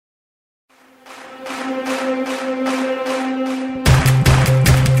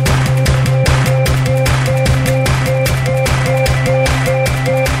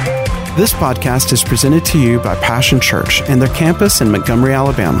This podcast is presented to you by Passion Church and their campus in Montgomery,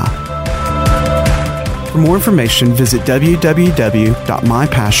 Alabama. For more information, visit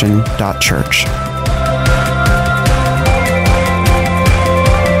www.mypassion.church.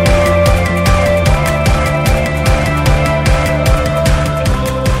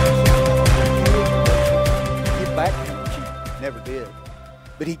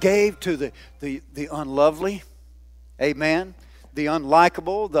 But he gave to the unlovely, amen, the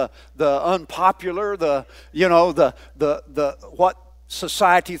unlikable, the unpopular, the what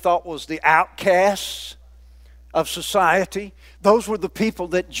society thought was the outcasts of society. Those were the people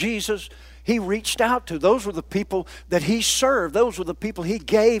that Jesus, he reached out to. Those were the people that he served. Those were the people he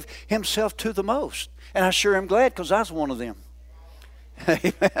gave himself to the most. And I sure am glad, because I was one of them.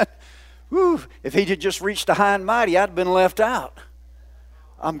 Amen. Whew. If he'd just reached the high and mighty, I'd have been left out.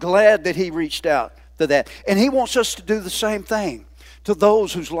 I'm glad that he reached out to that. And he wants us to do the same thing to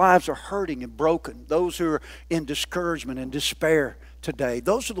those whose lives are hurting and broken, those who are in discouragement and despair today.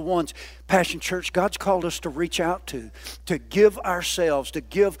 Those are the ones, Passion Church, God's called us to reach out to give ourselves, to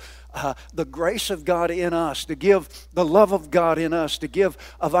give the grace of God in us, to give the love of God in us, to give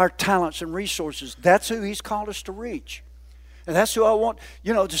of our talents and resources. That's who he's called us to reach. And that's who I want,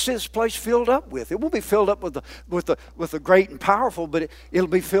 to see this place filled up with. It won't be filled up with the great and powerful, but it'll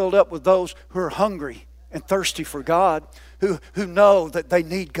be filled up with those who are hungry and thirsty for God, who know that they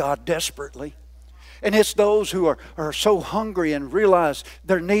need God desperately. And it's those who are so hungry and realize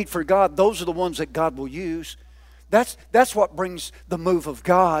their need for God, those are the ones that God will use. That's what brings the move of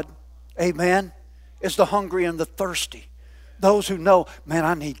God, amen, is the hungry and the thirsty. Those who know, man,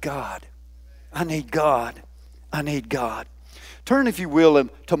 I need God. I need God. I need God. Turn, if you will,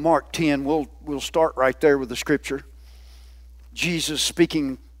 to Mark 10. We'll start right there with the scripture. Jesus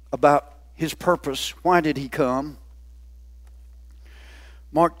speaking about his purpose. Why did he come?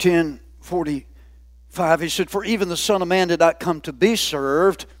 Mark 10:45, he said, "For even the Son of Man did not come to be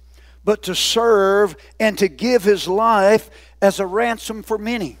served, but to serve and to give his life as a ransom for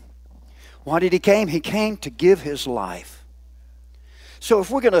many." Why did he come? He came to give his life. So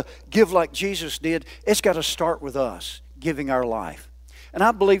if we're going to give like Jesus did, it's got to start with us giving our life. And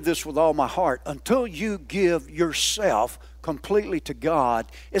I believe this with all my heart. Until you give yourself completely to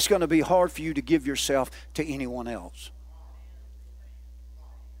God, it's going to be hard for you to give yourself to anyone else.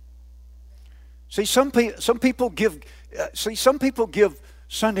 See, some people give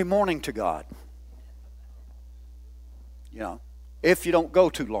Sunday morning to God. If you don't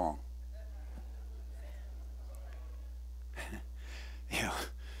go too long.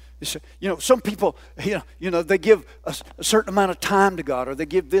 Some people, they give a certain amount of time to God, or they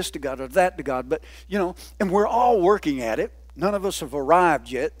give this to God, or that to God. But, and we're all working at it. None of us have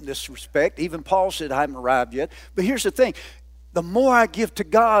arrived yet in this respect. Even Paul said, I haven't arrived yet. But here's the thing. The more I give to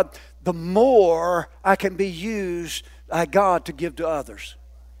God, the more I can be used by God to give to others.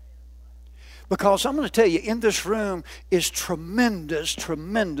 Because I'm going to tell you, in this room is tremendous,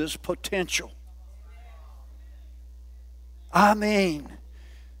 tremendous potential. I mean,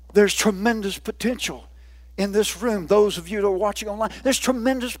 there's tremendous potential in this room. Those of you that are watching online, there's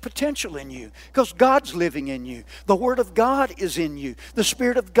tremendous potential in you because God's living in you. The Word of God is in you. The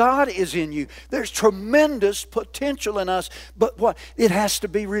Spirit of God is in you. There's tremendous potential in us, but what? It has to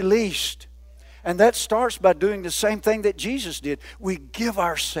be released. And that starts by doing the same thing that Jesus did. We give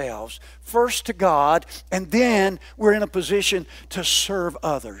ourselves first to God, and then we're in a position to serve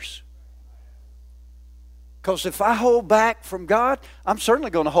others. Because if I hold back from God, I'm certainly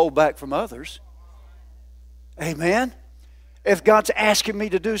going to hold back from others. Amen? If God's asking me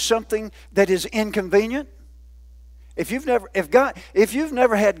to do something that is inconvenient, if you've never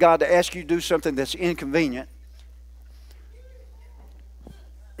had God to ask you to do something that's inconvenient,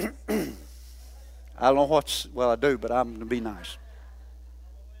 I don't know I do, but I'm going to be nice.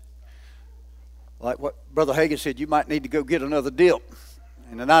 Like what Brother Hagin said, you might need to go get another dip.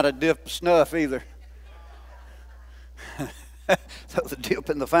 And not a dip of snuff either. Throw the dip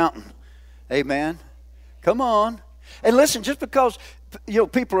in the fountain. Amen. Come on. And listen, just because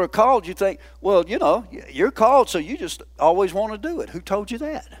people are called, you think, well, you're called, so you just always want to do it. Who told you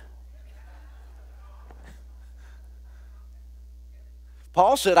that?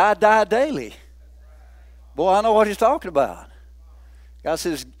 Paul said, I die daily. Boy, I know what he's talking about. God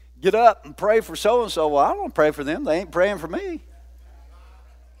says, get up and pray for so-and-so. Well, I don't pray for them. They ain't praying for me.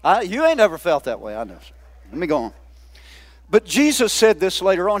 You ain't never felt that way. I know, sir. Let me go on. But Jesus said this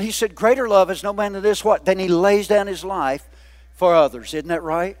later on. He said, greater love is no man than this, what? Then he lays down his life for others. Isn't that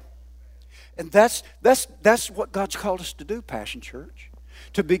right? And that's what God's called us to do, Passion Church.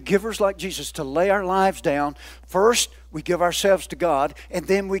 to be givers like Jesus, to lay our lives down. First, we give ourselves to God, and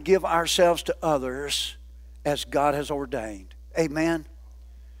then we give ourselves to others as God has ordained. Amen?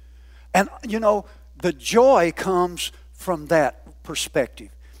 And, the joy comes from that perspective.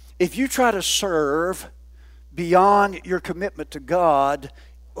 If you try to serve beyond your commitment to God,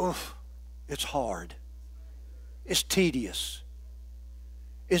 it's hard. It's tedious.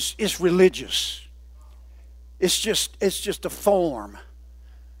 It's religious. It's just a form.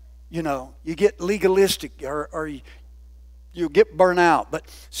 You get legalistic or you get burnt out. But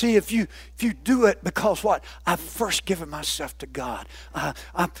see, if you do it because what? I've first given myself to God.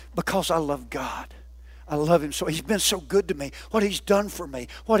 Because I love God. I love Him so. He's been so good to me. What He's done for me.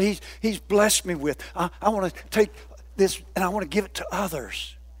 What He's blessed me with. I want to take this and I want to give it to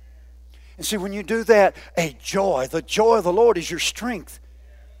others. And see, when you do that, the joy of the Lord is your strength.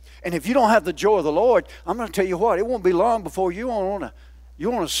 And if you don't have the joy of the Lord, I'm going to tell you what, it won't be long before you want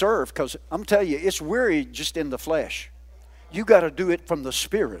to serve, because I'm telling you, it's weary just in the flesh. You got to do it from the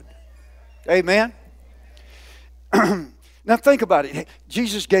Spirit. Amen? Now think about it.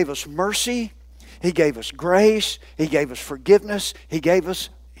 Jesus gave us mercy. He gave us grace. He gave us forgiveness. He gave us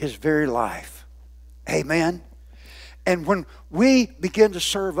His very life. Amen? And when we begin to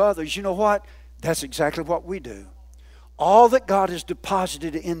serve others, you know what? That's exactly what we do. All that God has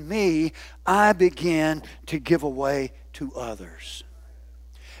deposited in me, I begin to give away to others.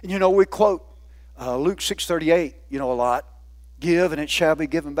 And we quote Luke 6:38, a lot. Give and it shall be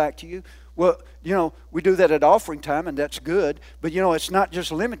given back to you. Well, we do that at offering time, and that's good. But, it's not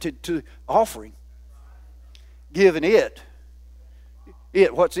just limited to offering. Give and it.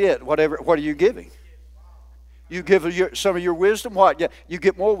 What's it? What are you giving? You give some of your wisdom, what? Yeah, you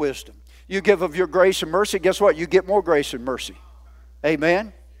get more wisdom. You give of your grace and mercy, guess what? You get more grace and mercy.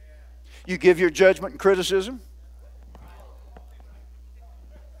 Amen? You give your judgment and criticism.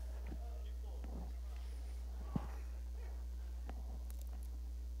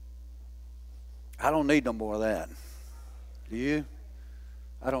 I don't need no more of that. Do you?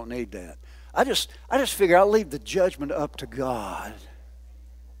 I don't need that. I just figure I'll leave the judgment up to God.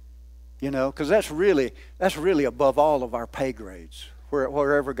 Because that's really above all of our pay grades.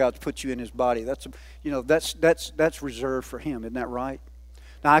 Wherever God's put you in His body, that's reserved for Him. Isn't that right?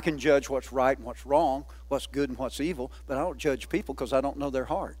 Now I can judge what's right and what's wrong, what's good and what's evil, but I don't judge people because I don't know their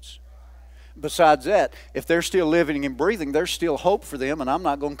hearts. Besides that, if they're still living and breathing, there's still hope for them, and I'm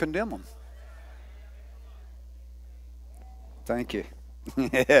not going to condemn them. Thank you.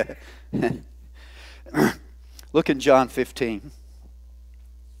 Look in John 15.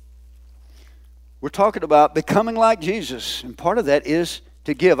 We're talking about becoming like Jesus, and part of that is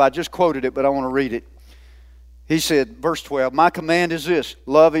to give. I just quoted it, but I want to read it. He said, verse 12, my command is this,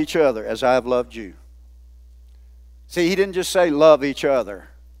 love each other as I have loved you. See, He didn't just say love each other.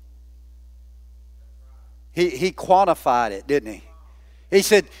 He quantified it, didn't He? He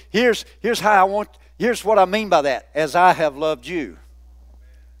said, here's what I mean by that, as I have loved you.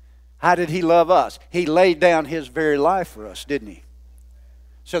 How did He love us? He laid down His very life for us, didn't He?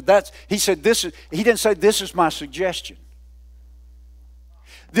 So He said He didn't say this is my suggestion.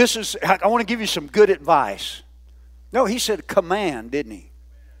 I want to give you some good advice. No, He said command, didn't He?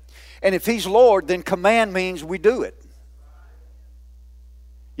 And if He's Lord, then command means we do it.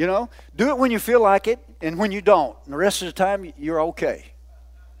 Do it when you feel like it and when you don't. And the rest of the time, you're okay.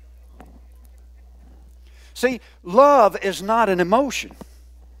 See, love is not an emotion.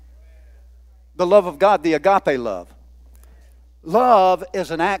 The love of God, the agape love. Love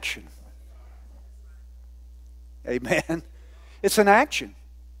is an action. Amen. It's an action.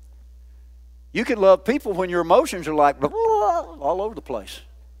 You can love people when your emotions are like all over the place.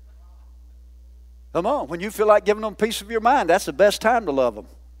 Come on. When you feel like giving them a piece of your mind, that's the best time to love them.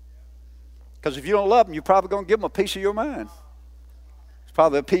 Because if you don't love them, you're probably going to give them a piece of your mind. It's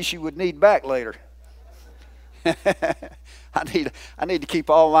probably a piece you would need back later. I need to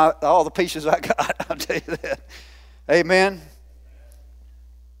keep all the pieces I got. I'll tell you that. Amen.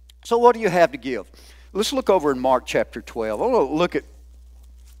 So what do you have to give? Let's look over in Mark chapter 12. I want to look at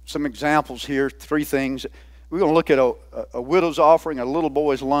some examples here, 3 things. We're going to look at a widow's offering, a little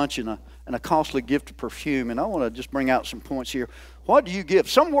boy's lunch, and a costly gift of perfume. And I want to just bring out some points here. What do you give?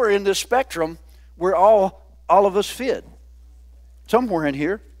 Somewhere in this spectrum where all of us fit. Somewhere in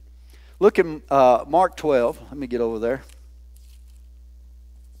here. Look at Mark 12. Let me get over there.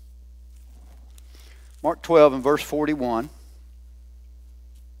 Mark 12 and verse 41.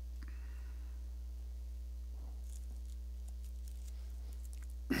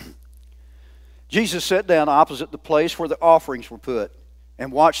 Jesus sat down opposite the place where the offerings were put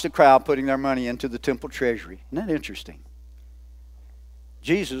and watched the crowd putting their money into the temple treasury. Isn't that interesting?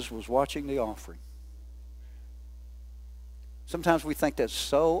 Jesus was watching the offering. Sometimes we think that's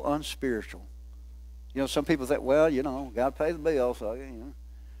so unspiritual. You know, some people think, well, you know, got to pay the bill, so, you know.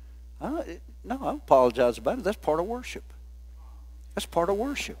 No, I don't apologize about it. That's part of worship. That's part of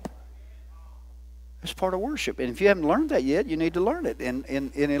worship. That's part of worship. And if you haven't learned that yet, you need to learn it. And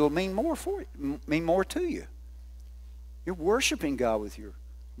it'll mean more for you, mean more to you. You're worshiping God with your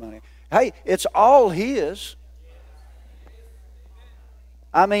money. Hey, it's all His.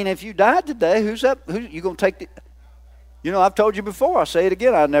 I mean, if you died today, who's you going to take the... You know, I've told you before, I'll say it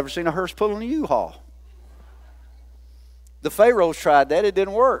again, I've never seen a hearse pulling a U-Haul. The Pharaohs tried that, it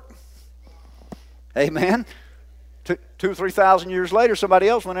didn't work. Amen. 2,000 or 3,000 years later, somebody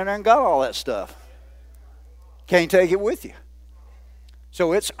else went in there and got all that stuff. Can't take it with you.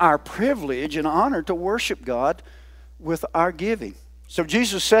 So it's our privilege and honor to worship God with our giving. So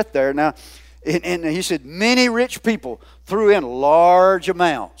Jesus sat there now, and he said, many rich people threw in large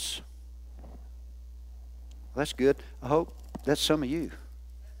amounts. Well, that's good. I hope that's some of you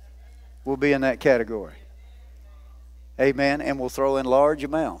will be in that category. Amen. And we'll throw in large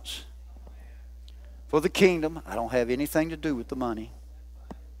amounts. For the kingdom, I don't have anything to do with the money.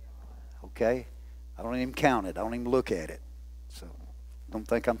 Okay? I don't even count it. I don't even look at it. So don't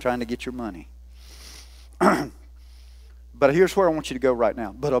think I'm trying to get your money. But here's where I want you to go right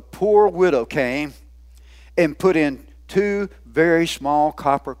now. But a poor widow came and put in 2 very small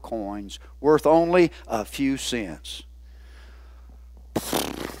copper coins worth only a few cents.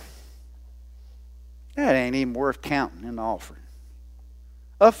 That ain't even worth counting in the offering.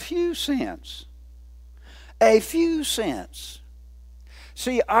 A few cents. A few cents.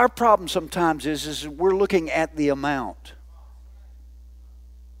 See, our problem sometimes is we're looking at the amount.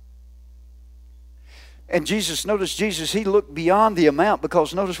 And notice Jesus, He looked beyond the amount,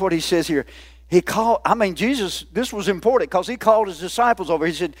 because notice what He says here. Jesus, this was important because He called His disciples over.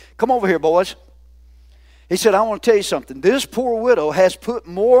 He said, come over here, boys. He said, I want to tell you something. This poor widow has put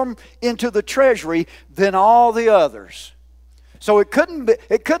more into the treasury than all the others. So it couldn't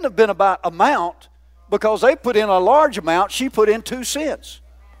have been about amount, because they put in a large amount. She put in 2 cents.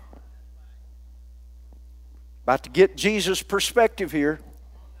 About to get Jesus' perspective here.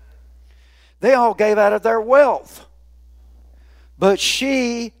 They all gave out of their wealth. But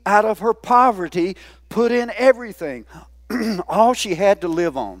she, out of her poverty, put in everything. All she had to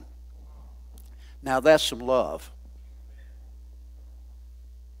live on. Now that's some love.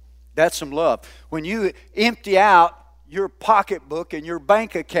 That's some love. When you empty out your pocketbook and your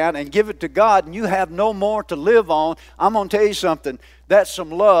bank account and give it to God and you have no more to live on, I'm going to tell you something. That's some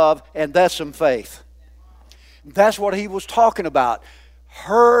love and that's some faith. That's what he was talking about.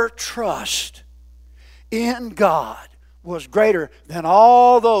 Her trust in God was greater than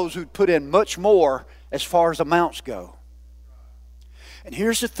all those who'd put in much more as far as amounts go. And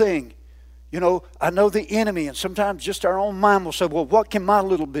here's the thing. You know, I know the enemy, and sometimes just our own mind will say, well, what can my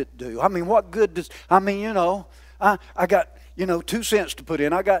little bit do? I mean, what good does... I mean, you know, I got, 2 cents to put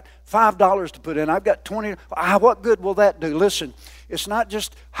in. I got $5 to put in. I've got 20. What good will that do? Listen, it's not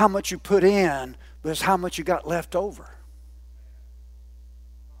just how much you put in, but it's how much you got left over.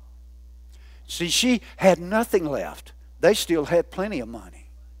 See, she had nothing left. They still had plenty of money.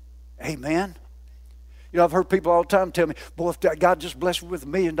 Amen. You know, I've heard people all the time tell me, boy, if God just blessed me with $1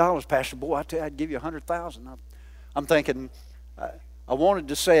 million, Pastor, boy, I tell you, I'd give you 100,000. I'm thinking, I wanted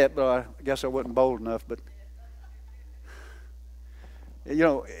to say it, but I guess I wasn't bold enough. But,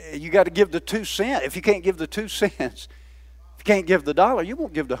 you got to give the 2 cents. If you can't give the 2 cents, if you can't give the $1, you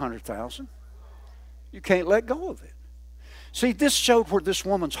won't give the 100,000. You can't let go of it. See, this showed where this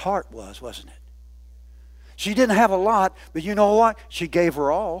woman's heart was, wasn't it? She didn't have a lot, but you know what? She gave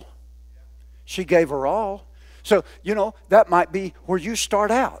her all. She gave her all. So, that might be where you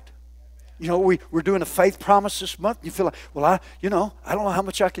start out. We're doing a faith promise this month. You feel like, well, I don't know how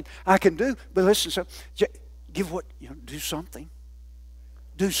much I can do. But listen, so give what, do something.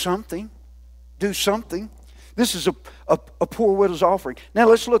 Do something. Do something. This is a poor widow's offering. Now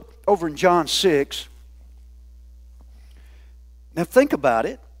let's look over in John 6. Now think about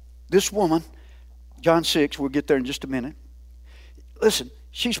it. This woman, John 6, we'll get there in just a minute. Listen,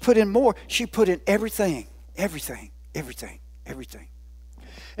 she's put in more. She put in everything.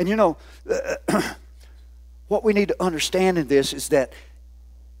 And what we need to understand in this is that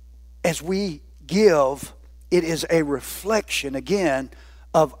as we give, it is a reflection, again,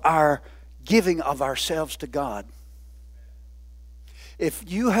 of our giving of ourselves to God. If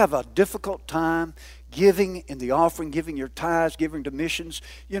you have a difficult time giving in the offering, giving your tithes, giving to missions,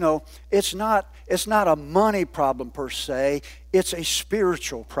 it's not a money problem per se. It's a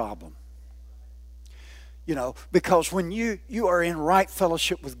spiritual problem. You know, because when you are in right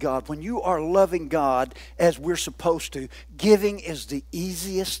fellowship with God, when you are loving God as we're supposed to, giving is the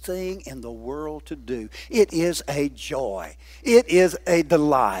easiest thing in the world to do. It is a joy. It is a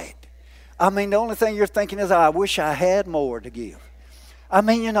delight. I mean, the only thing you're thinking is, I wish I had more to give. I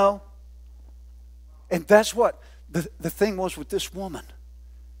mean, you know, and that's what the thing was with this woman.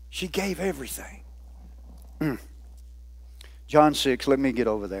 She gave everything. John 6, let me get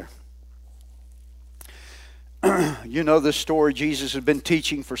over there. You know this story. Jesus had been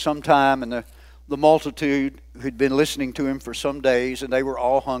teaching for some time, and the multitude who'd been listening to him for some days, and they were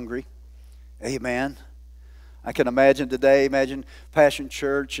all hungry. Amen. I can imagine today, imagine Passion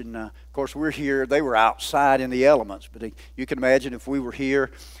Church, and of course we're here. They were outside in the elements, but you can imagine if we were here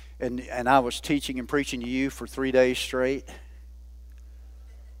and I was teaching and preaching to you for 3 days straight.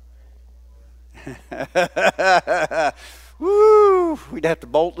 Woo! We'd have to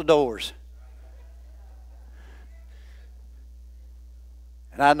bolt the doors.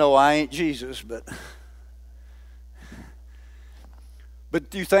 And I know I ain't Jesus, but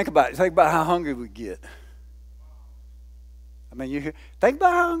you think about it. Think about how hungry we get. I mean, think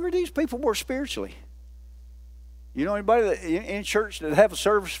about how hungry these people were spiritually. You know anybody in church that have a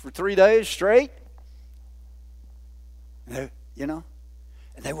service for 3 days straight? You know?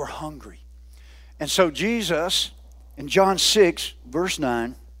 And they were hungry. And so Jesus, in John 6, verse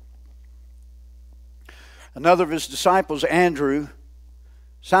 9, another of his disciples, Andrew,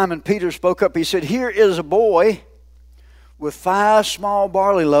 Simon Peter, spoke up. He said, "Here is a boy with 5 small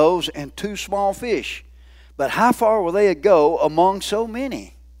barley loaves and 2 small fish. But how far will they go among so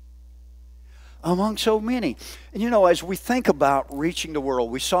many?" Among so many. And you know, as we think about reaching the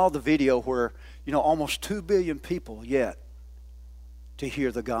world, we saw the video where, you know, almost 2 billion people yet to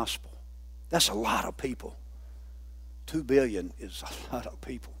hear the gospel. That's a lot of people. 2 billion is a lot of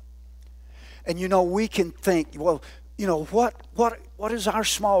people. And you know, we can think, well, you know, what is our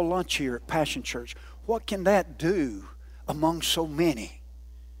small lunch here at Passion Church? What can that do among so many?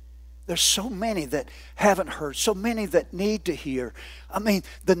 There's so many that haven't heard, so many that need to hear. I mean,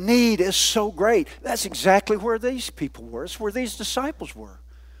 the need is so great. That's exactly where these people were. It's where these disciples were.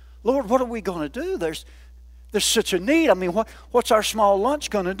 Lord, what are we going to do? There's such a need. I mean, what's our small lunch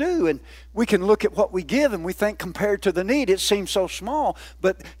going to do? And we can look at what we give and we think compared to the need, it seems so small.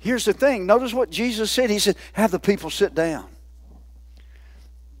 But here's the thing. Notice what Jesus said. He said, have the people sit down.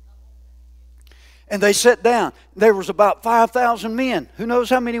 And they sat down. There was about 5,000 men. Who knows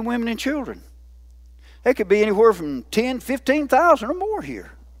how many women and children? There could be anywhere from 10, 15,000 or more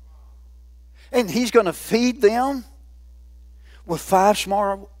here. And he's going to feed them with 5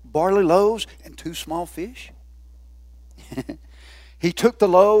 small barley loaves and 2 small fish. He took the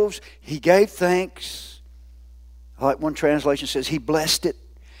loaves, he gave thanks. Like one translation says, he blessed it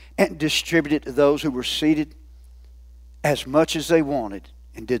and distributed it to those who were seated as much as they wanted,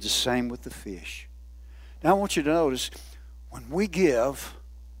 and did the same with the fish. Now I want you to notice, when we give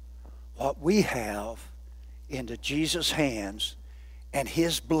what we have into Jesus' hands and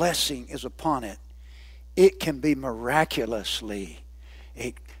his blessing is upon it, it can be miraculously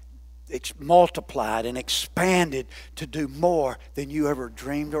it's multiplied and expanded to do more than you ever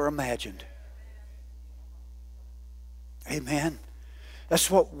dreamed or imagined. Amen.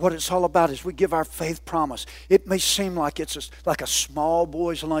 That's what it's all about, is we give our faith promise. It may seem like it's like a small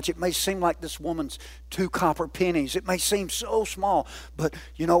boy's lunch. It may seem like this woman's 2 copper pennies. It may seem so small. But,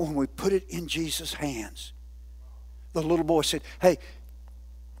 you know, when we put it in Jesus' hands, the little boy said, hey,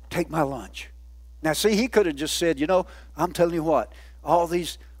 take my lunch. Now, see, he could have just said, you know, I'm telling you what, all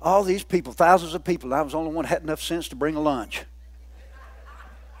these people, thousands of people, and I was the only one that had enough sense to bring a lunch.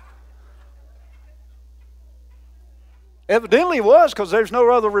 Evidently it was, because there's no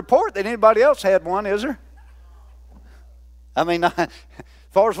other report that anybody else had one, is there? I mean, as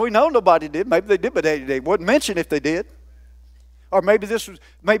far as we know, nobody did. Maybe they did, but they wouldn't mention if they did. Or maybe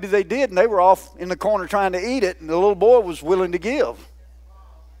they did, and they were off in the corner trying to eat it, and the little boy was willing to give.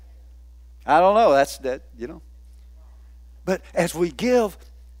 I don't know. That's that, you know. But as we give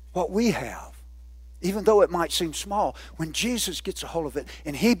what we have, even though it might seem small, when Jesus gets a hold of it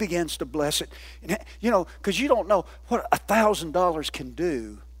and he begins to bless it, and, you know, because you don't know what $1,000 can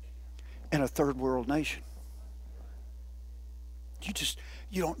do in a third world nation.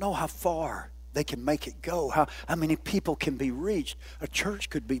 You don't know how far they can make it go, how many people can be reached. A church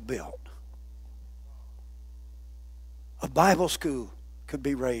could be built. A Bible school could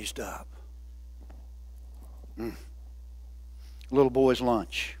be raised up. Little boy's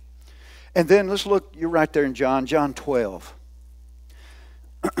lunch. And then let's look, you're right there in John 12.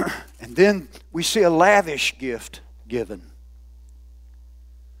 And then we see a lavish gift given.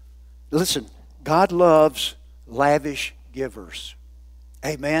 Listen, God loves lavish givers.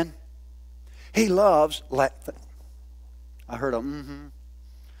 Amen? He loves, I heard a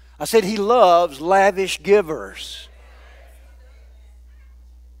I said He loves lavish givers.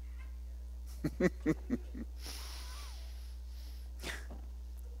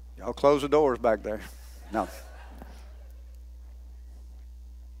 Y'all close the doors back there. No.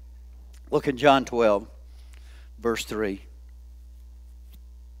 Look in John 12, verse 3.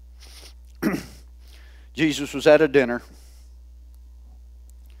 Jesus was at a dinner.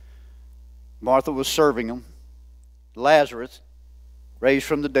 Martha was serving him. Lazarus, raised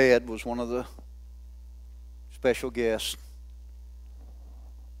from the dead, was one of the special guests.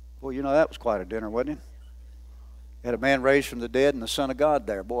 Well, you know, that was quite a dinner, wasn't it? Had a man raised from the dead and the Son of God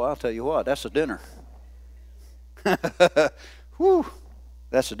there. Boy, I'll tell you what, that's a dinner. Whew,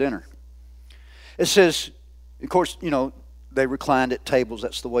 that's a dinner. It says, of course, you know, they reclined at tables.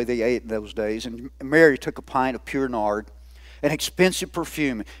 That's the way they ate in those days. And Mary took a pint of pure nard, an expensive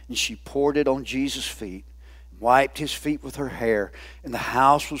perfume, and she poured it on Jesus' feet, wiped his feet with her hair, and the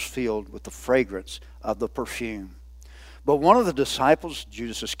house was filled with the fragrance of the perfume. But one of the disciples,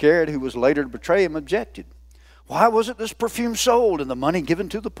 Judas Iscariot, who was later to betray him, objected. Why wasn't this perfume sold and the money given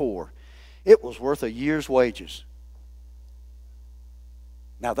to the poor? It was worth a year's wages.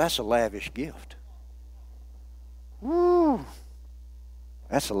 Now that's a lavish gift. Woo!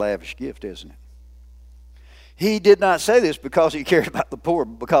 That's a lavish gift, isn't it? He did not say this because he cared about the poor,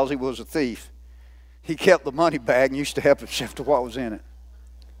 but because he was a thief. He kept the money bag and used to help himself to what was in it.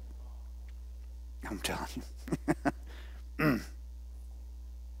 I'm telling you.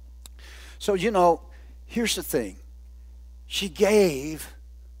 So, you know, here's the thing. She gave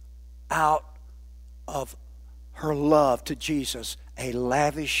out of her love to Jesus a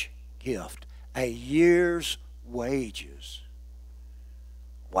lavish gift, a year's wages.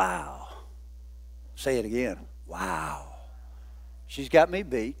 Wow. Say it again. Wow. She's got me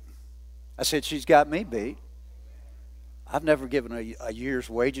beat. I said, she's got me beat. I've never given a year's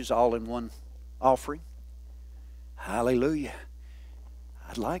wages all in one offering. Hallelujah.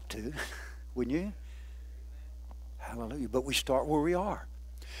 I'd like to, wouldn't you? Hallelujah. But we start where we are.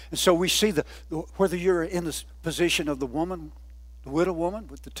 And so we see whether you're in the position of the woman, the widow woman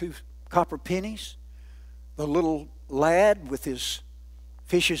with the 2 copper pennies, the little lad with his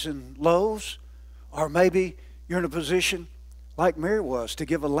fishes and loaves, or maybe you're in a position like Mary was, to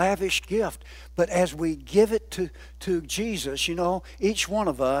give a lavish gift. But as we give it to Jesus, you know, each one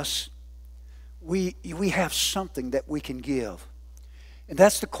of us, we have something that we can give. And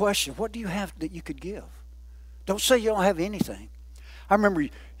that's the question. What do you have that you could give? Don't say you don't have anything. I remember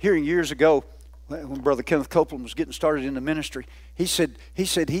hearing years ago when Brother Kenneth Copeland was getting started in the ministry, he said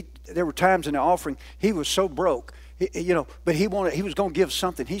there were times in the offering he was so broke, but he was going to give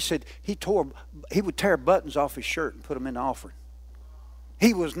something. He said he would tear buttons off his shirt and put them in the offering.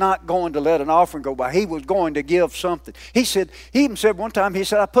 He was not going to let an offering go by. He was going to give something. He even said one time,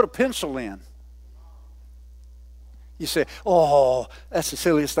 I put a pencil in. You say, oh, that's the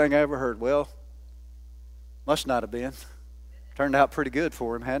silliest thing I ever heard. Well, must not have been. Turned out pretty good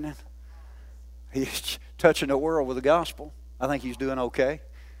for him, hadn't it? He's touching the world with the gospel. I think he's doing okay.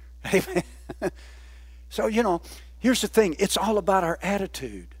 Amen. So, here's the thing. It's all about our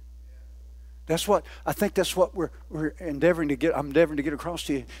attitude. That's what we're endeavoring to get. I'm endeavoring to get across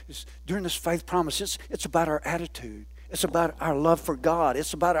to you is during this faith promise. It's about our attitude. It's about our love for God.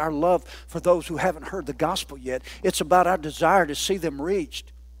 It's about our love for those who haven't heard the gospel yet. It's about our desire to see them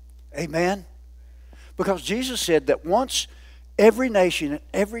reached. Amen? Because Jesus said that once every nation,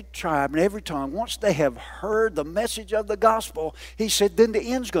 every tribe, and every tongue, once they have heard the message of the gospel, he said, then the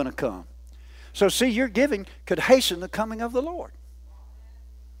end's going to come. So see, your giving could hasten the coming of the Lord.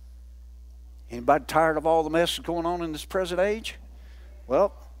 Anybody tired of all the mess going on in this present age?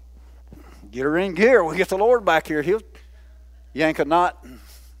 Well, get her in gear. We'll get the Lord back here. He'll yank a knot.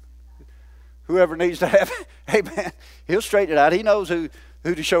 Whoever needs to have it, amen, he'll straighten it out. He knows who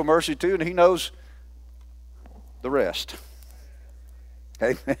to show mercy to, and he knows the rest.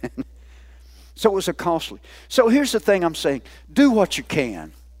 Amen. So it was a costly. So here's the thing I'm saying. Do what you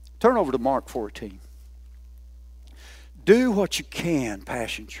can. Turn over to Mark 14. Do what you can,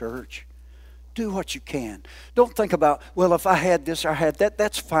 Passion Church. Do what you can. Don't think about, well, if I had this or I had that,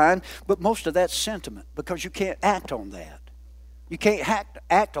 that's fine. But most of that's sentiment because you can't act on that. You can't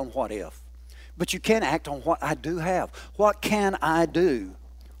act on what if. But you can act on what I do have. What can I do?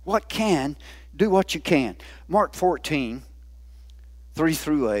 Do what you can. Mark 14, 3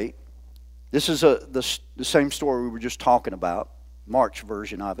 through 8. This is the same story we were just talking about, Mark's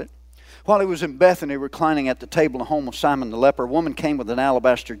version of it. While he was in Bethany, reclining at the table in the home of Simon the leper, a woman came with an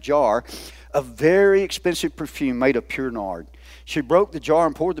alabaster jar of very expensive perfume made of pure nard. She broke the jar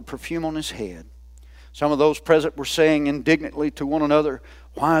and poured the perfume on his head. Some of those present were saying indignantly to one another,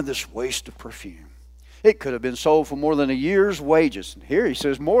 "Why this waste of perfume? It could have been sold for more than a year's wages." And here he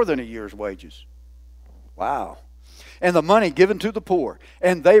says more than a year's wages. Wow. "And the money given to the poor."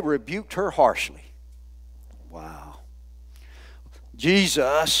 And they rebuked her harshly. Wow.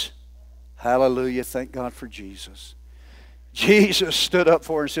 Jesus, hallelujah, thank God for Jesus. Jesus stood up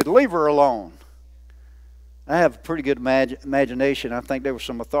for her and said, "Leave her alone." I have a pretty good imagination. I think there was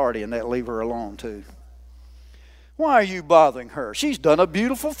some authority in that "leave her alone" too. "Why are you bothering her? She's done a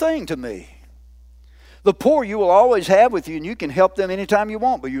beautiful thing to me. The poor you will always have with you, and you can help them anytime you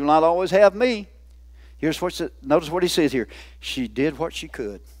want, but you will not always have me." Notice what he says here. She did what she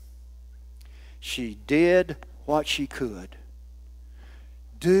could. She did what she could.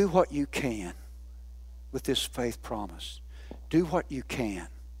 Do what you can with this faith promise. Do what you can.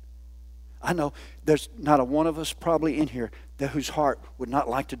 I know there's not a one of us probably in here whose heart would not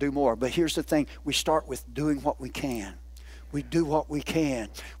like to do more. But here's the thing. We start with doing what we can. We do what we can.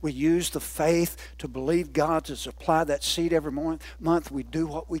 We use the faith to believe God to supply that seed every month. We do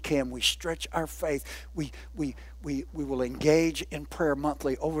what we can. We stretch our faith. We will engage in prayer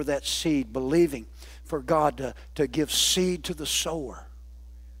monthly over that seed, believing for God to give seed to the sower.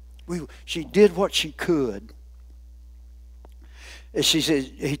 She did what she could. She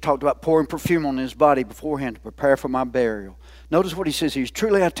says, he talked about pouring perfume on his body beforehand to prepare for my burial. Notice what he says here.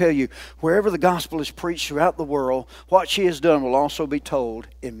 "Truly I tell you, wherever the gospel is preached throughout the world, what she has done will also be told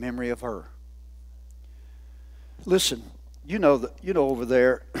in memory of her." Listen, you know over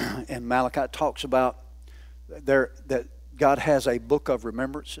there in Malachi it talks about that God has a book of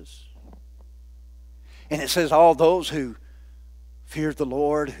remembrances. And it says all those who feared the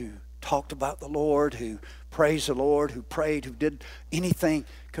Lord, who talked about the Lord, who praised the Lord, who prayed, who did anything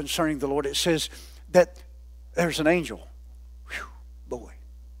concerning the Lord. It says that there's an angel. Whew, boy,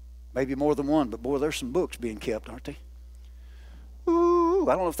 maybe more than one, but boy, there's some books being kept, aren't they? Ooh,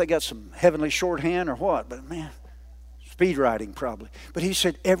 I don't know if they got some heavenly shorthand or what, but man, speed writing probably. But he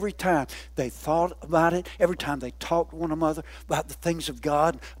said every time they thought about it, every time they talked to one another about the things of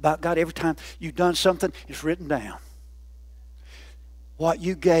God, about God, every time you've done something, it's written down. What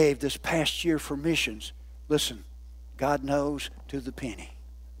you gave this past year for missions, listen, God knows to the penny.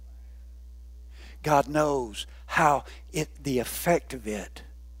 God knows how the effect of it,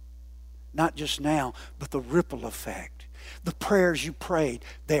 not just now, but the ripple effect. The prayers you prayed,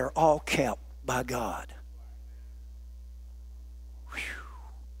 they are all kept by God. Whew.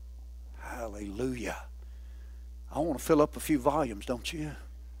 Hallelujah. I want to fill up a few volumes, don't you?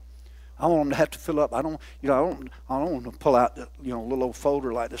 I want them to have to fill up. I don't want to pull out a little old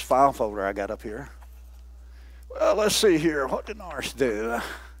folder like this file folder I got up here. Well, let's see here. What did ours do?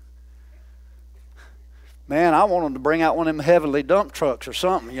 Man, I want them to bring out one of them heavenly dump trucks or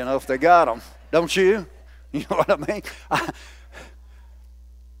something, if they got them. Don't you? You know what I mean?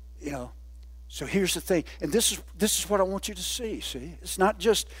 So here's the thing. And this is what I want you to see. See? It's not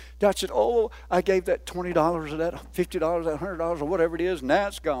just God said, "Oh, I gave that $20 or that $50 or that $100 or whatever it is, and now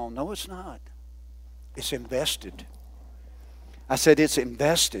it's gone." No, it's not. It's invested. I said it's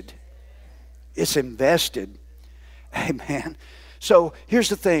invested. It's invested. Amen. So here's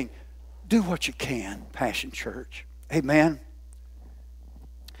the thing. Do what you can, Passion Church. Amen.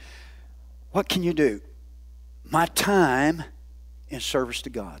 What can you do? My time in service to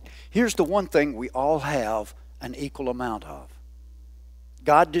God. Here's the one thing we all have an equal amount of.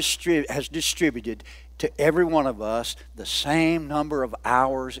 God has distributed to every one of us the same number of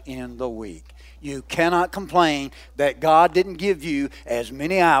hours in the week. You cannot complain that God didn't give you as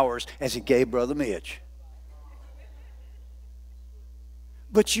many hours as He gave Brother Mitch.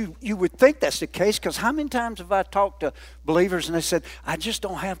 But you would think that's the case, because how many times have I talked to believers and they said, "I just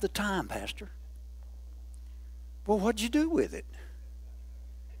don't have the time, Pastor." Well, what'd you do with it?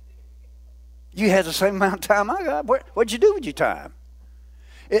 You had the same amount of time I got. What'd you do with your time?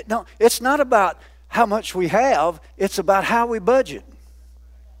 It's not about how much we have. It's about how we budget.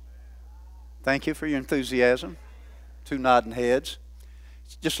 Thank you for your enthusiasm. 2 nodding heads.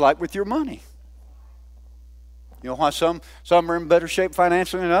 It's just like with your money. You know why some are in better shape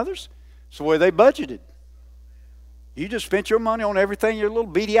financially than others? It's the way they budgeted. You just spent your money on everything your little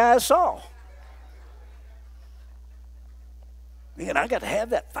beady eyes saw. Man, I got to have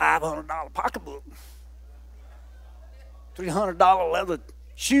that $500 pocketbook. $300 leather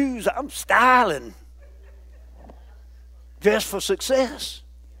shoes. I'm styling. Dressed for success.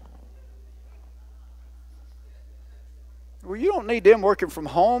 Well, you don't need them working from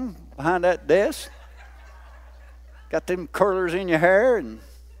home behind that desk. Got them curlers in your hair, and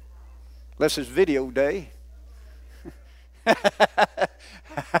unless it's video day.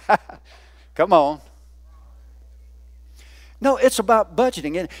 Come on. No, it's about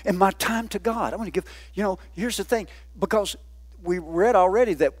budgeting and my time to God. I want to give, here's the thing. Because we read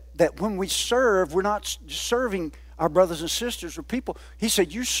already that when we serve, we're not serving our brothers and sisters or people. He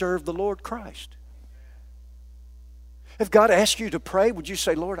said, you serve the Lord Christ. If God asks you to pray, would you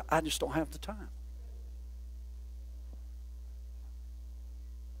say, Lord, I just don't have the time?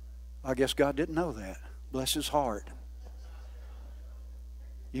 I guess God didn't know that. Bless his heart.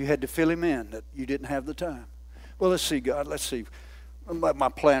 You had to fill him in that you didn't have the time. Well, let's see, God. Let's see. My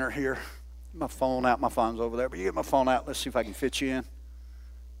planner here. My phone out. My phone's over there. But you get my phone out. Let's see if I can fit you in. Have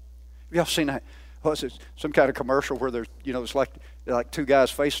y'all seen that? What's it? Some kind of commercial where there's, it's like two guys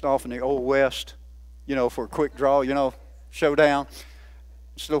facing off in the Old West, for a quick draw, showdown.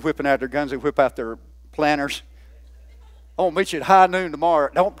 Instead of whipping out their guns, they whip out their planners. I won't meet you at high noon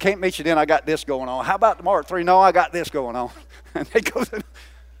tomorrow. Can't meet you then. I got this going on. How about tomorrow at 3? No, I got this going on. And they go.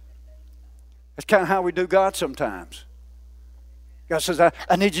 That's kind of how we do God sometimes. God says, I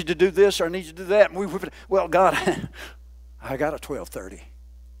need you to do this or I need you to do that. And we whip it. Well, God, I got a 12:30.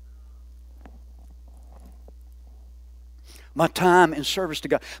 My time in service to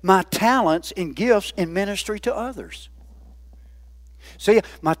God. My talents and gifts in ministry to others. See,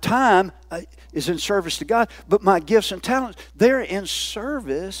 my time is in service to God, but my gifts and talents, they're in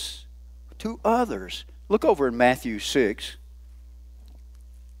service to others. Look over in Matthew 6.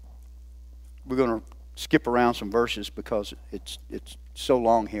 We're going to skip around some verses because it's so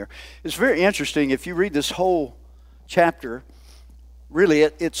long here. It's very interesting. If you read this whole chapter, really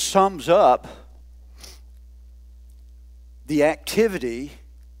it sums up the activity,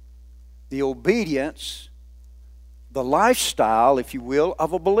 the obedience, the lifestyle, if you will,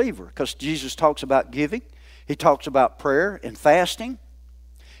 of a believer. Because Jesus talks about giving. He talks about prayer and fasting.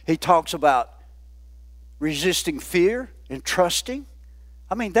 He talks about resisting fear and trusting.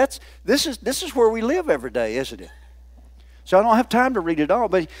 I mean, this is where we live every day, isn't it? So I don't have time to read it all,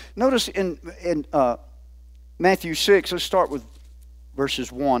 but notice in Matthew 6, let's start with verses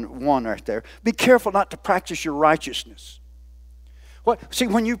 1 right there. Be careful not to practice your righteousness. See,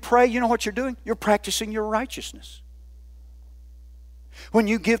 when you pray, you know what you're doing? You're practicing your righteousness. When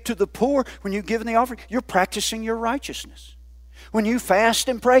you give to the poor, when you give in the offering, you're practicing your righteousness. When you fast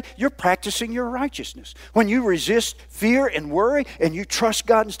and pray, you're practicing your righteousness. When you resist fear and worry and you trust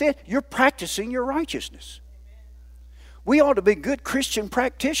God instead, you're practicing your righteousness. We ought to be good Christian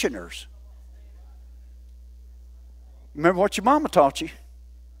practitioners. Remember what your mama taught you?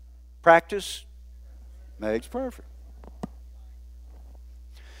 Practice makes perfect.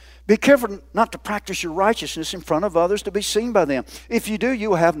 Be careful not to practice your righteousness in front of others to be seen by them. If you do, you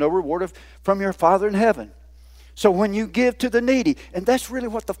will have no reward from your Father in heaven. So when you give to the needy, and that's really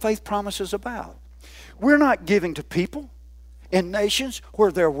what the faith promise is about. We're not giving to people in nations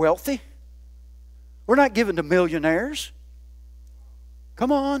where they're wealthy. We're not giving to millionaires.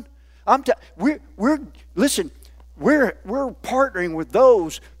 Come on. Listen, we're partnering with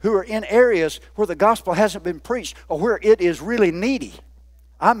those who are in areas where the gospel hasn't been preached or where it is really needy.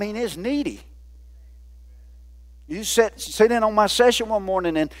 I mean, it's needy. You sit in on my session one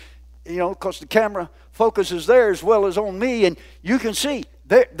morning and, because the camera focuses there as well as on me, and you can see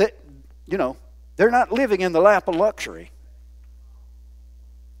they're not living in the lap of luxury.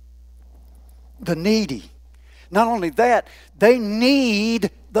 The needy. Not only that, they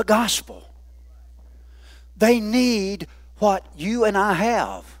need the gospel. They need what you and I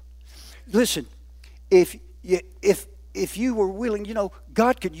have. Listen, if you were willing,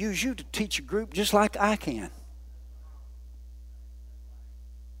 God could use you to teach a group just like I can.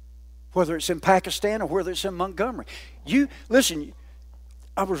 Whether it's in Pakistan or whether it's in Montgomery. Listen,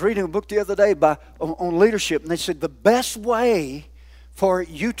 I was reading a book the other day on leadership, and they said the best way for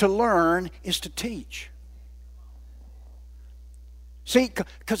you to learn is to teach. See,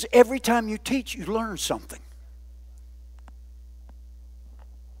 because every time you teach, you learn something.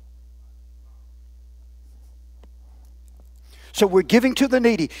 So we're giving to the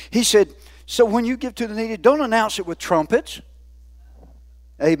needy. He said, so when you give to the needy, don't announce it with trumpets.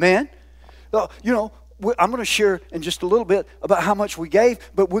 Amen. I'm going to share in just a little bit about how much we gave,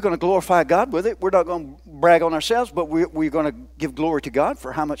 but we're going to glorify God with it. We're not going to brag on ourselves, but we're going to give glory to God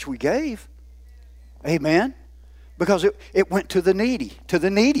for how much we gave. Amen. Because it went to the needy, to the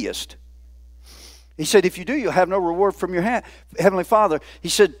neediest. He said, if you do, you'll have no reward from your Heavenly Father. He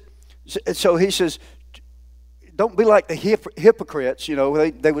said, don't be like the hypocrites,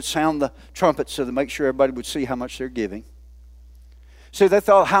 they would sound the trumpet so to make sure everybody would see how much they're giving. See, they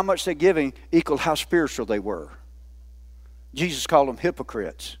thought how much they're giving equaled how spiritual they were. Jesus called them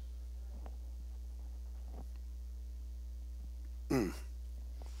hypocrites.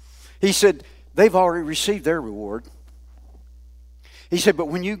 He said, they've already received their reward. He said, but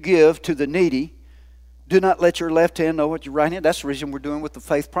when you give to the needy, do not let your left hand know what your right hand. That's the reason we're doing with the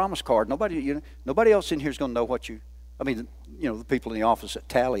faith promise card. Nobody else in here is going to know what the people in the office that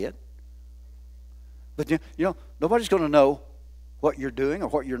tally it. But nobody's going to know what you're doing or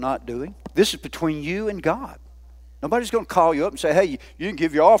what you're not doing. This is between you and God. Nobody's going to call you up and say, hey, you didn't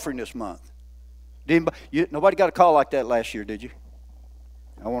give your offering this month. Nobody got a call like that last year, did you?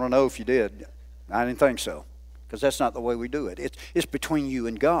 I want to know if you did. I didn't think so, because that's not the way we do it. It's between you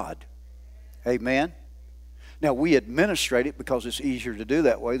and God. Amen? Now, we administrate it because it's easier to do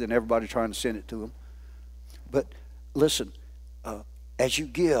that way than everybody trying to send it to them. But listen, as you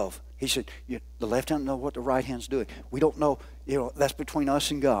give, he said, the left hand know what the right hand's doing. We don't know, that's between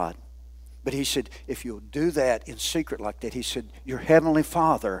us and God. But he said, if you'll do that in secret like that, he said, your heavenly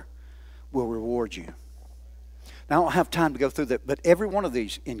Father will reward you. Now, I don't have time to go through that, but every one of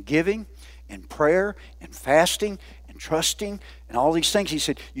these, in giving, in prayer, in fasting, and trusting, and all these things, he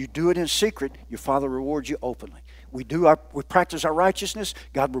said, you do it in secret, your Father rewards you openly. We practice our righteousness,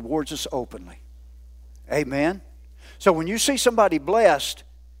 God rewards us openly. Amen? So when you see somebody blessed,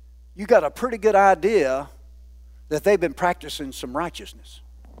 you got a pretty good idea that they've been practicing some righteousness.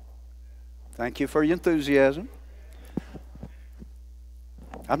 Thank you for your enthusiasm.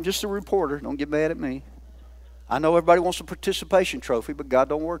 I'm just a reporter. Don't get mad at me. I know everybody wants a participation trophy, but God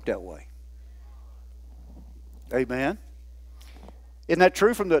don't work that way. Amen. Isn't that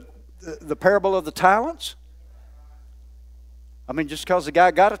true from the parable of the talents? I mean, just because the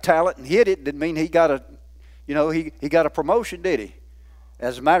guy got a talent and hid it didn't mean he got a promotion, did he?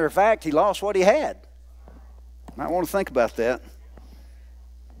 As a matter of fact, he lost what he had. Might want to think about that.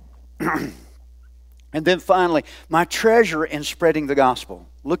 And then finally, my treasure in spreading the gospel.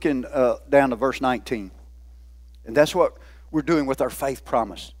 Looking down to verse 19. And that's what we're doing with our faith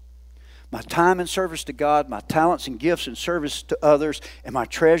promise. My time in service to God, my talents and gifts in service to others, and my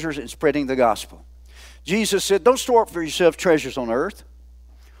treasures in spreading the gospel. Jesus said, don't store up for yourself treasures on earth,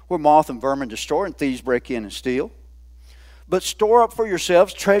 where moth and vermin destroy and thieves break in and steal. But store up for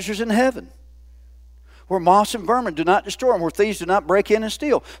yourselves treasures in heaven, where moths and vermin do not destroy and where thieves do not break in and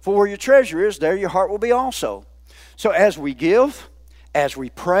steal. For where your treasure is, there your heart will be also. So as we give, as we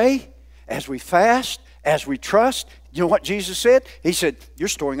pray, as we fast, as we trust, you know what Jesus said? He said, you're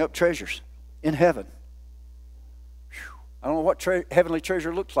storing up treasures in heaven. Whew. I don't know what heavenly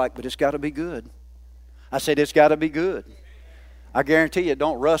treasure looks like, but it's got to be good. I said it's got to be good. I guarantee you it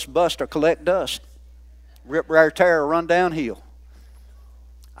don't rust, bust, or collect dust. Rip, rare, tear, or run downhill.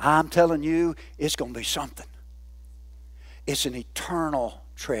 I'm telling you, it's going to be something. It's an eternal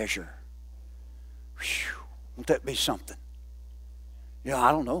treasure. Whew. Won't that be something?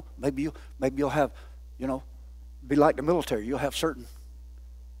 I don't know. Maybe you'll have, be like the military. You'll have certain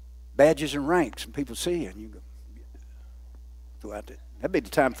badges and ranks, and people see you, and you go throughout it. That'd be the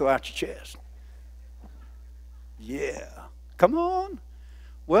time to throw out your chest. Yeah. Come on.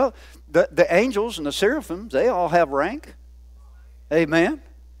 Well, the angels and the seraphims, they all have rank. Amen.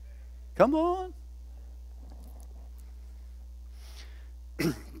 Come on.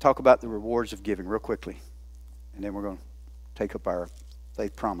 Talk about the rewards of giving real quickly. And then we're going to take up our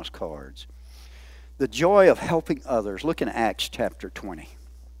faith promise cards. The joy of helping others. Look in Acts chapter 20.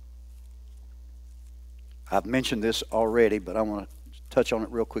 I've mentioned this already, but I want to touch on it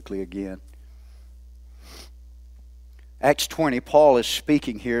real quickly again. Acts 20, Paul is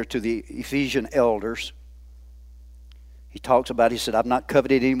speaking here to the Ephesian elders. He said, I've not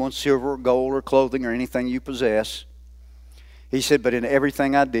coveted anyone's silver or gold or clothing or anything you possess. He said, but in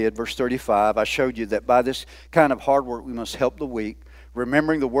everything I did, verse 35, I showed you that by this kind of hard work we must help the weak,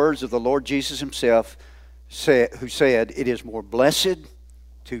 remembering the words of the Lord Jesus himself, who said, it is more blessed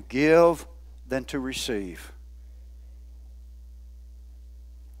to give than to receive.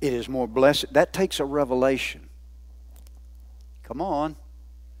 It is more blessed. That takes a revelation. Come on.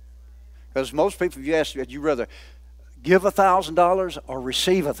 Because most people, if you ask, would you rather give $1,000 or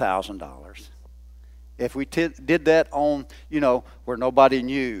receive $1,000? If we did that on, where nobody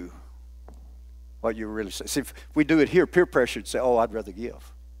knew what you were really saying. See, if we do it here, peer pressure would say, oh, I'd rather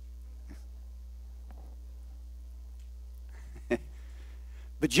give.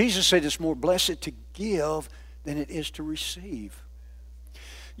 But Jesus said it's more blessed to give than it is to receive.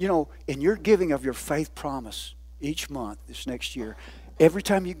 In your giving of your faith promise each month, this next year, every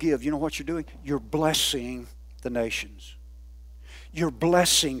time you give, you know what you're doing? You're blessing the nations. You're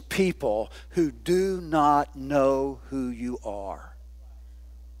blessing people who do not know who you are.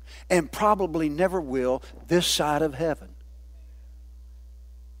 and probably never will this side of heaven.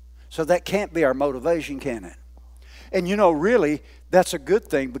 So that can't be our motivation, can it? And you know, really, that's a good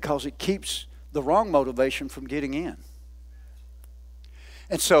thing because it keeps the wrong motivation from getting in.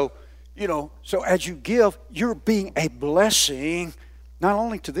 And so, you know, so as you give, you're being a blessing, not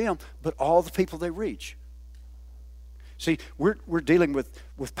only to them, but all the people they reach. See, we're dealing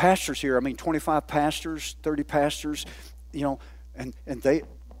with pastors here. I mean, 25 pastors, 30 pastors, you know, and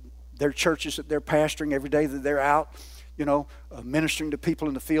their churches that they're pastoring every day that they're out, you know, ministering to people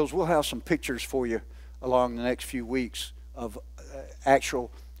in the fields. We'll have some pictures for you along the next few weeks of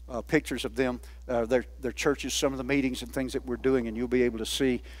actual pictures of them, their churches, some of the meetings and things that we're doing, and you'll be able to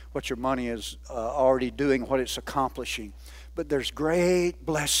see what your money is already doing, what it's accomplishing. But there's great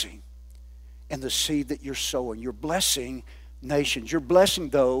blessing in the seed that you're sowing. You're blessing nations. You're blessing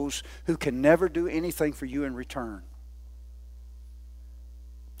those who can never do anything for you in return.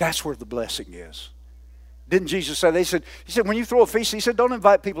 That's where the blessing is. Didn't Jesus say, he said, when you throw a feast, he said, don't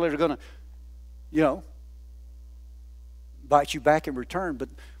invite people that are going to, you know, invite you back in return. But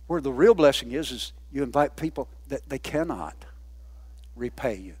where the real blessing is you invite people that they cannot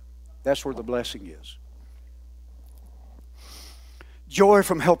repay you. That's where the blessing is. Joy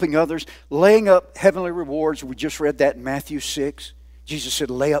from helping others, laying up heavenly rewards. We just read that in Matthew 6. Jesus said,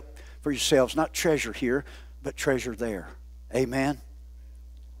 lay up for yourselves, not treasure here, but treasure there. Amen.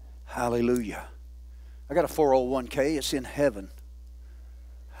 Hallelujah. I got a 401k. It's in heaven.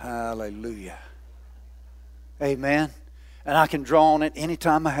 Hallelujah. Amen. And I can draw on it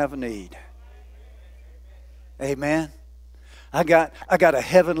anytime I have a need. Amen. I got a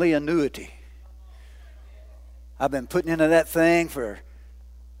heavenly annuity. I've been putting into that thing for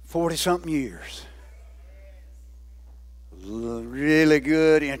 40-something years. Really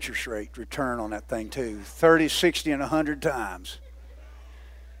good interest rate return on that thing too. 30, 60, and 100 times.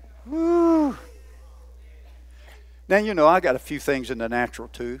 Woo. Now, you know, I got a few things in the natural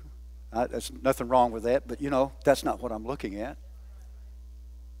too. There's nothing wrong with that, but you know, that's not what I'm looking at.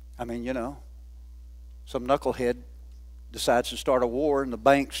 I mean, you know, some knucklehead decides to start a war and the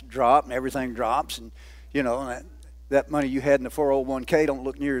banks drop and everything drops, and you know, that money you had in the 401k don't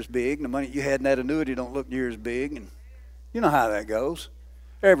look near as big, and the money you had in that annuity don't look near as big, and you know how that goes.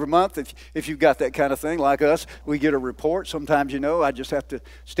 Every month, if you've got that kind of thing like us, we get a report. Sometimes, you know, I just have to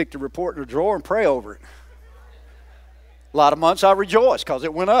stick the report in a drawer and pray over it. A lot of months I rejoice because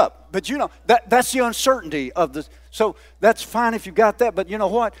it went up. But you know, that's the uncertainty of the, so that's fine if you got that, but you know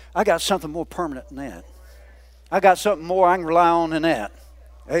what? I got something more permanent than that. I got something more I can rely on than that.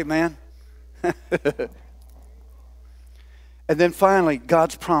 Amen. And then finally,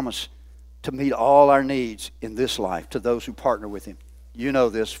 God's promise to meet all our needs in this life to those who partner with Him. You know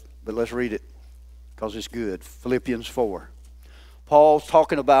this, but let's read it because it's good. Philippians 4. Paul's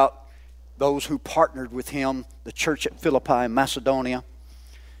talking about those who partnered with him, the church at Philippi in Macedonia.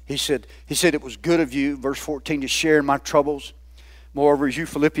 He said it was good of you, verse 14, to share in my troubles. Moreover, as you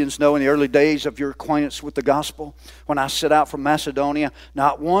Philippians know, in the early days of your acquaintance with the gospel, when I set out from Macedonia,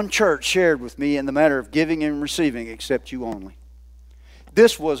 not one church shared with me in the matter of giving and receiving except you only.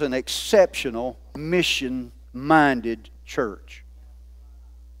 This was an exceptional, mission-minded church.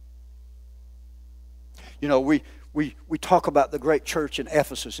 You know, we talk about the great church in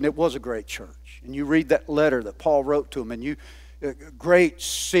Ephesus, and it was a great church. And you read that letter that Paul wrote to them, and great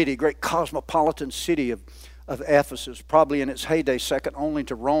city, great cosmopolitan city of Ephesus, probably in its heyday second only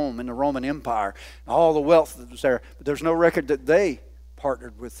to Rome in the Roman Empire, all the wealth that was there. But there's no record that they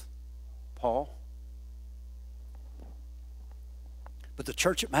partnered with Paul. But the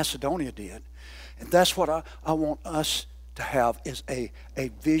church at Macedonia did. And that's what I want us to have, is a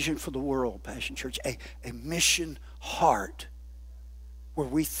vision for the world, Passion Church, a mission heart where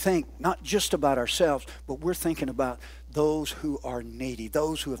we think not just about ourselves, but we're thinking about those who are needy,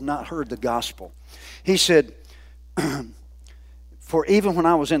 those who have not heard the gospel. He said, for even when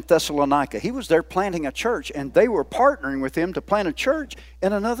I was in Thessalonica, he was there planting a church, and they were partnering with him to plant a church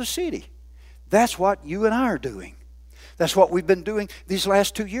in another city. That's what you and I are doing. That's what we've been doing these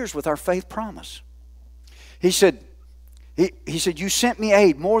last 2 years with our faith promise. He said, you sent me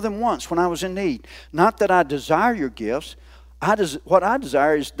aid more than once when I was in need. Not that I desire your gifts. What I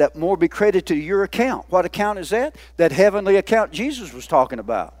desire is that more be credited to your account. What account is that? That heavenly account Jesus was talking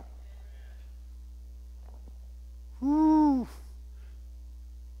about. Woo.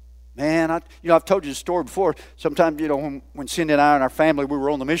 Man, I've told you the story before. Sometimes, you know, when Cindy and I and our family, we were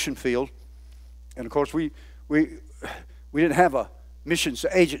on the mission field. And of course, we didn't have a missions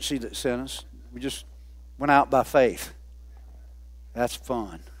agency that sent us. We just went out by faith. That's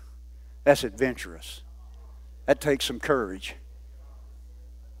fun. That's adventurous. That takes some courage.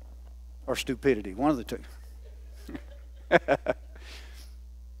 or stupidity, one of the two.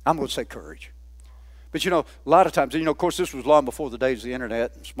 I'm going to say courage. But a lot of times, of course, this was long before the days of the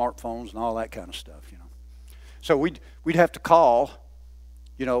internet and smartphones and all that kind of stuff, So we'd have to call,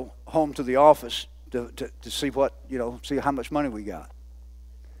 home to the office to see what, see how much money we got.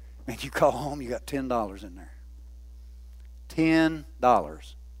 And you call home, you got $10 in there.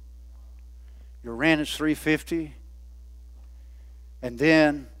 $10. Your rent is $350. And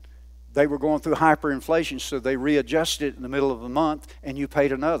then they were going through hyperinflation, so they readjusted it in the middle of the month, and you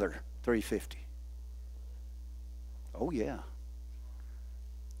paid another $350. Oh yeah.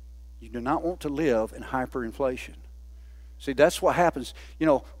 You do not want to live in hyperinflation. See, that's what happens.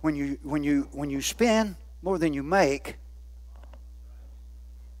 When you spend more than you make.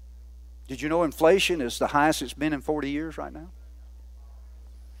 Did you know inflation is the highest it's been in 40 years right now?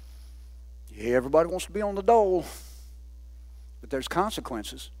 Yeah, everybody wants to be on the dole, but there's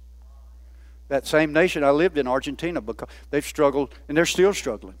consequences. That same nation I lived in, Argentina, because they've struggled, and they're still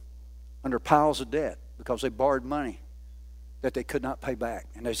struggling under piles of debt because they borrowed money that they could not pay back,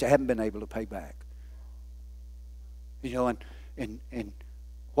 and they haven't been able to pay back. And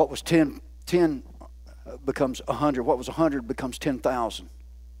what was 10 becomes 100. What was 100 becomes 10,000.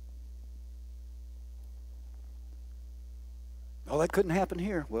 Oh, that couldn't happen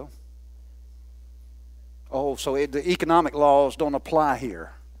here. Well, so the economic laws don't apply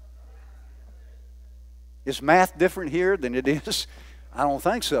here. Is math different here than it is? I don't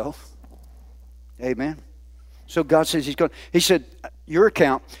think so. Amen. So God says He said, your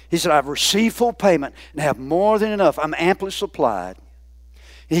account, He said, I've received full payment and have more than enough. I'm amply supplied.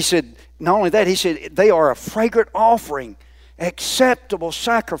 He said, not only that, He said, they are a fragrant offering, acceptable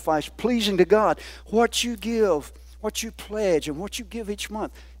sacrifice, pleasing to God. What you give, what you pledge, and what you give each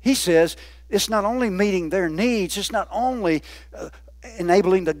month. He says, it's not only meeting their needs, it's not only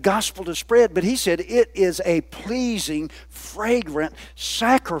enabling the gospel to spread, but He said it is a pleasing, fragrant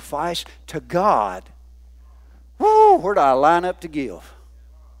sacrifice to God. Woo, where do I line up to give?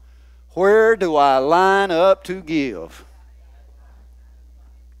 Where do I line up to give?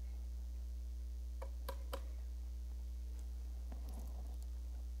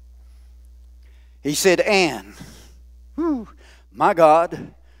 He said, and my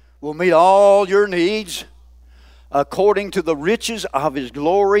God will meet all your needs according to the riches of His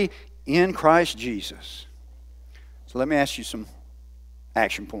glory in Christ Jesus. So let me ask you some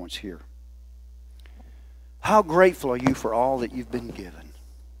action points here. How grateful are you for all that you've been given?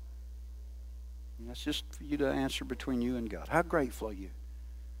 And that's just for you to answer between you and God. How grateful are you?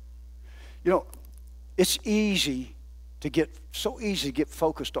 It's easy to get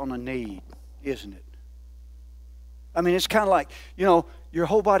focused on a need, isn't it? I mean, it's kind of like, your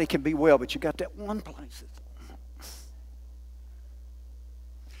whole body can be well, but you got that one place.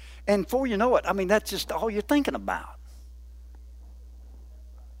 And before you know it, that's just all you're thinking about.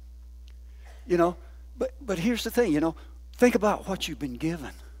 But here's the thing, think about what you've been given.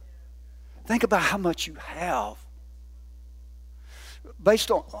 Think about how much you have.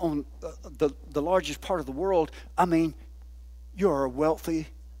 Based on the largest part of the world, you're wealthy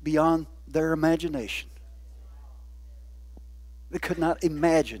beyond their imagination. They could not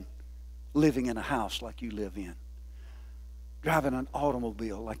imagine living in a house like you live in, driving an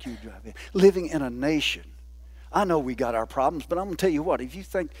automobile like you drive in, living in a nation. I know we got our problems, but I'm going to tell you what, if you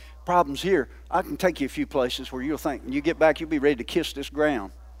think problems here, I can take you a few places where you'll think, when you get back, you'll be ready to kiss this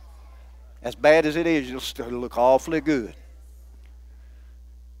ground. As bad as it is, you'll still look awfully good.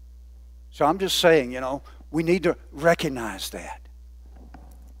 So I'm just saying, we need to recognize that.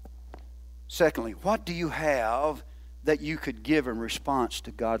 Secondly, what do you have that you could give in response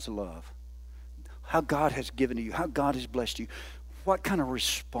to God's love? How God has given to you, how God has blessed you. What kind of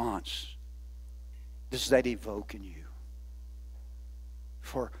response does that evoke in you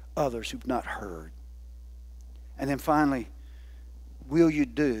for others who've not heard? And then finally, will you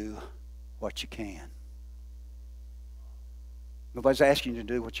do what you can? Nobody's asking you to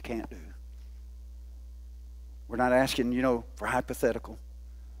do what you can't do. We're not asking, for hypothetical.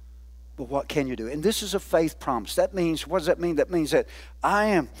 But what can you do? And this is a faith promise. That means, what does that mean? That means that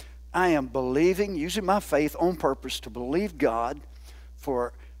I am believing, using my faith on purpose to believe God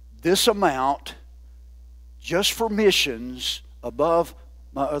for this amount just for missions above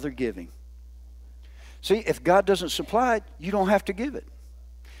my other giving. See, if God doesn't supply it, you don't have to give it.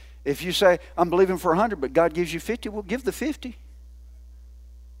 If you say, I'm believing for 100, but God gives you 50, well, give the 50.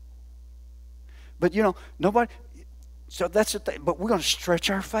 But, nobody, so that's the thing. But we're going to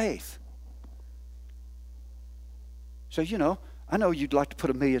stretch our faith. So, I know you'd like to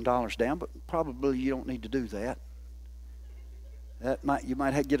put $1 million down, but probably you don't need to do that. You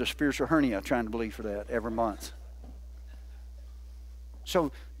might get a spiritual hernia trying to believe for that every month.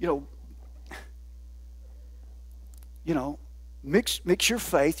 So, mix your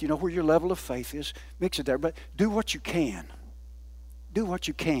faith, where your level of faith is, mix it there, but do what you can. Do what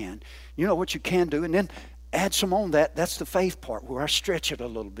you can. You know what you can do, and then add some on that. That's the faith part where I stretch it a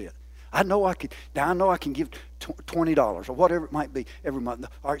little bit. I know I can give $20 or whatever it might be every month.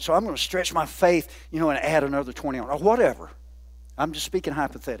 All right, so I'm going to stretch my faith, and add another $20 or whatever. I'm just speaking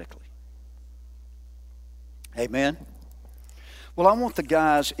hypothetically. Amen. Well, I want the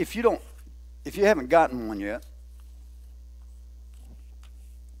guys, if you haven't gotten one yet,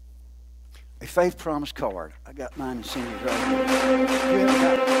 a faith promise card. I got mine and Cindy's right here. You haven't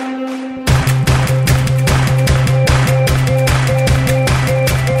got it.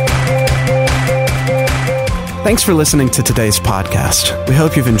 Thanks for listening to today's podcast. We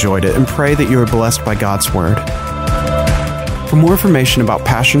hope you've enjoyed it and pray that you are blessed by God's Word. For more information about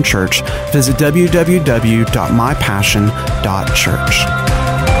Passion Church, visit www.mypassion.church.